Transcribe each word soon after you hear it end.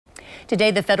Today,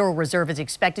 the Federal Reserve is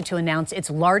expected to announce its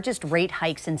largest rate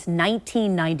hike since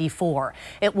 1994.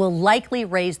 It will likely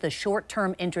raise the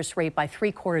short-term interest rate by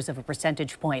 3/4 of a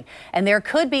percentage point. And there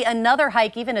could be another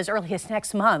hike even as early as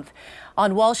next month.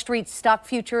 On Wall Street, stock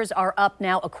futures are up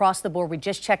now across the board. We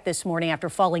just checked this morning after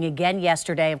falling again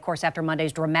yesterday, of course, after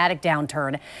Monday's dramatic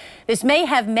downturn. This may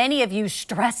have many of you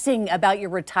stressing about your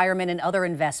retirement and other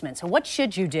investments. So what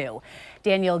should you do?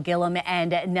 Daniel Gillum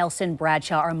and Nelson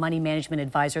Bradshaw are money management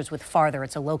advisors with Farther.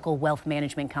 It's a local wealth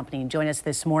management company, and join us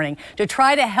this morning to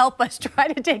try to help us try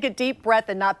to take a deep breath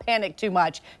and not panic too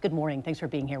much. Good morning. Thanks for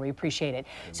being here. We appreciate it.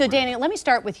 So, Daniel, let me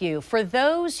start with you. For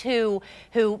those who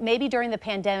maybe during the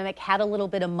pandemic had a little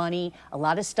bit of money, a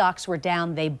lot of stocks were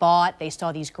down, they bought, they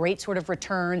saw these great sort of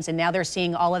returns, and now they're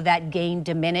seeing all of that gain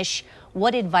diminish.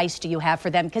 What advice do you have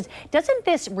for them? Because doesn't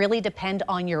this really depend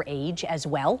on your age as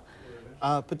well?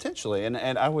 Potentially, and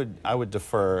I would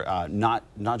defer not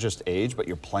just age, but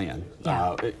your plan.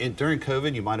 Yeah. During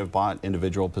COVID, you might have bought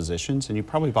individual positions, and you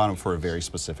probably bought them for a very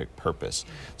specific purpose.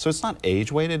 So it's not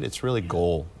age weighted; it's really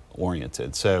goal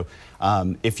oriented. So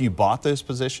if you bought those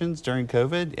positions during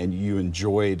COVID and you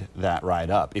enjoyed that ride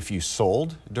up, if you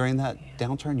sold during that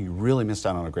downturn, you really missed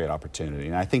out on a great opportunity.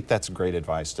 And I think that's great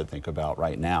advice to think about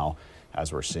right now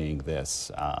as we're seeing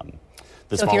this.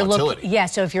 So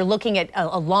if you're looking at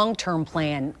a long-term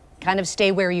plan, kind of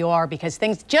stay where you are because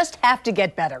things just have to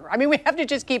get better. I mean, we have to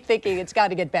just keep thinking it's got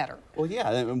to get better. Well, yeah,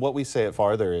 and what we say at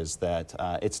Farther is that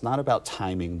it's not about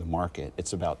timing the market,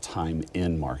 it's about time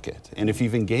in market. And if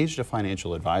you've engaged a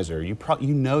financial advisor, you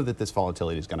know that this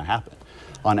volatility is going to happen.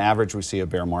 On average, we see a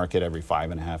bear market every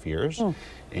 5.5 years.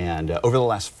 And over the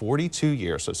last 42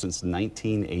 years, so since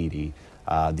 1980,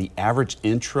 the average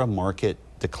intra-market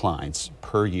declines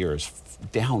per year is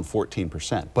down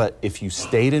 14%. But if you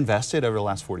stayed invested over the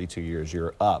last 42 years,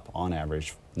 you're up on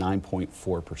average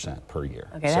 9.4% per year.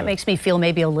 Okay, that makes me feel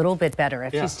maybe a little bit better.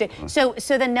 If you stay. So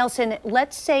then, Nelson,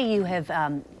 let's say you have,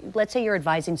 let's say you're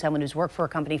advising someone who's worked for a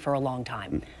company for a long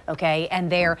time, okay,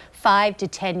 and they're 5 to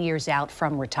 10 years out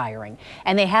from retiring,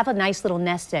 and they have a nice little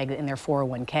nest egg in their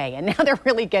 401k, and now they're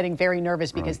really getting very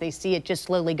nervous because they see it just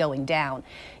slowly going down.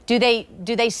 Do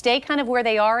they stay kind of where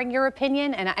they are, in your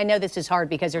opinion? And I know this is hard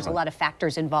because there's a lot of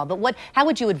factors involved, but how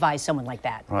would you advise someone like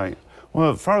that? Right.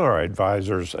 Well, for our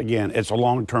advisors, again, it's a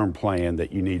long-term plan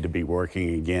that you need to be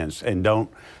working against, and don't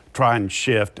try and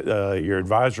shift. Your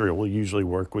advisor will usually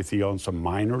work with you on some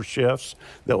minor shifts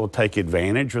that will take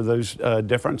advantage of those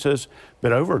differences.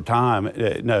 But over time,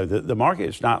 no, the market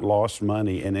has not lost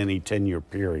money in any 10-year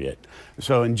period.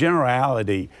 So in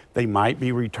generality, they might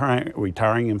be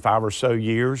retiring in 5 or so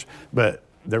years, but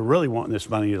they're really wanting this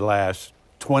money to last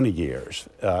 20 years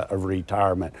of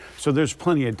retirement. So there's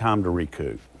plenty of time to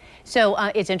recoup. So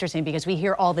it's interesting because we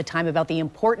hear all the time about the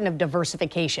importance of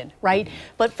diversification, right?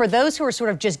 But for those who are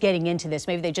sort of just getting into this,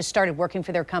 maybe they just started working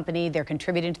for their company, they're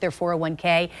contributing to their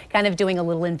 401k, kind of doing a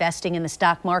little investing in the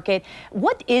stock market.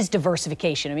 What is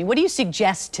diversification? I mean, what do you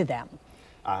suggest to them?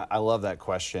 I love that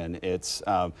question. It's,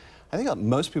 I think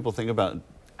most people think about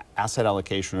asset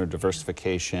allocation or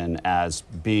diversification as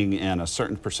being in a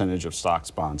certain percentage of stocks,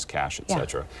 bonds, cash, et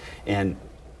cetera. And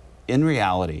in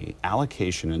reality,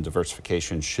 allocation and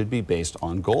diversification should be based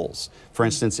on goals. For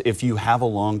instance, if you have a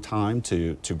long time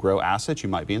to grow assets, you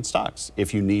might be in stocks.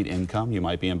 If you need income, you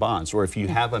might be in bonds. Or if you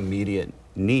have immediate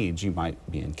needs, you might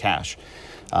be in cash.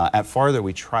 At Farther,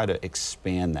 we try to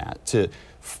expand that to,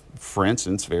 for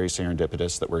instance, very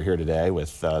serendipitous that we're here today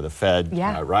with the Fed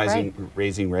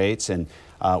raising rates, and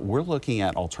we're looking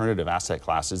at alternative asset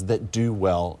classes that do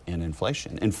well in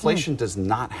inflation. Inflation does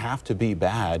not have to be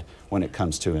bad when it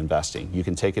comes to investing. You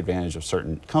can take advantage of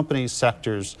certain companies,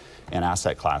 sectors, and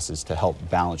asset classes to help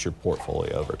balance your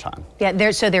portfolio over time.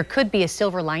 Yeah, so there could be a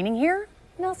silver lining here,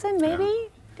 Nelson, maybe?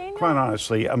 Daniel? Quite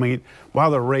honestly, I mean,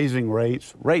 while they're raising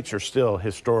rates are still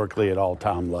historically at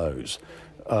all-time lows.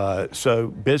 So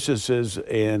businesses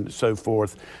and so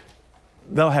forth,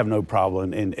 they'll have no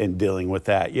problem in dealing with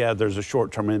that. Yeah, there's a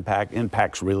short-term impact,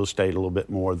 impacts real estate a little bit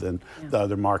more than the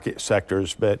other market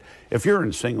sectors. But if you're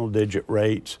in single-digit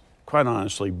rates, quite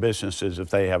honestly, businesses, if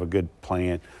they have a good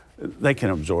plan, they can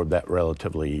absorb that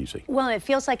relatively easy. Well, it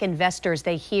feels like investors,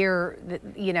 they hear,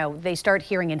 they start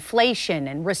hearing inflation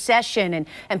and recession,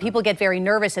 and people get very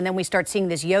nervous, and then we start seeing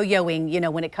this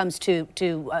yo-yoing, when it comes to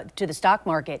the stock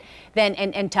market. Then,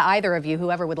 and to either of you,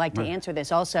 whoever would like to answer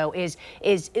this also, is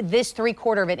this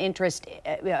 3/4 of an interest,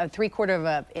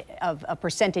 3/4 of a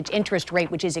percentage interest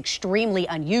rate, which is extremely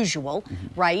unusual,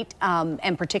 right?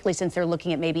 And particularly since they're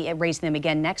looking at maybe raising them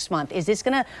again next month. Is this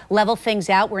going to level things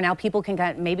out where now people can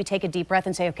kind of maybe take a deep breath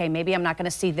and say, okay, maybe I'm not going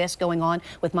to see this going on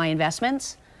with my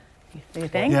investments? Do you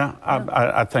think? Yeah,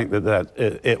 I think that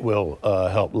it will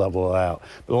help level it out.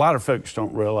 But a lot of folks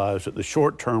don't realize that the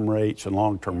short-term rates and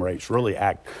long-term rates really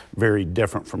act very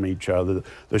different from each other.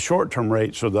 The short-term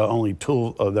rates are the only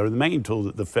tool, they're the main tool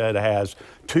that the Fed has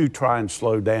to try and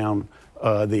slow down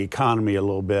the economy a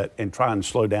little bit and try and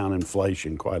slow down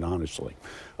inflation, quite honestly.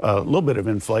 A little bit of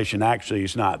inflation actually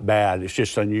is not bad. It's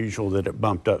just unusual that it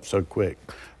bumped up so quick,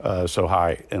 so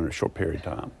high in a short period of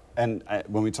time. And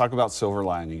when we talk about silver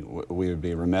lining, we would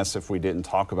be remiss if we didn't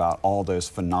talk about all those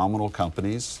phenomenal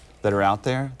companies that are out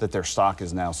there that their stock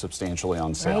is now substantially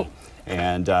on sale. Right.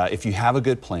 And if you have a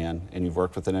good plan and you've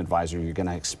worked with an advisor, you're going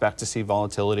to expect to see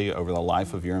volatility over the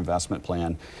life of your investment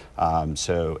plan.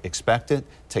 So expect it,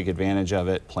 take advantage of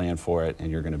it, plan for it,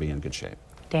 and you're going to be in good shape.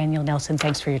 Daniel Nelson,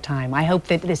 thanks for your time. I hope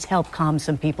that this helped calm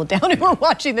some people down who are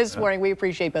watching this morning. We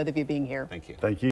appreciate both of you being here. Thank you. Thank you.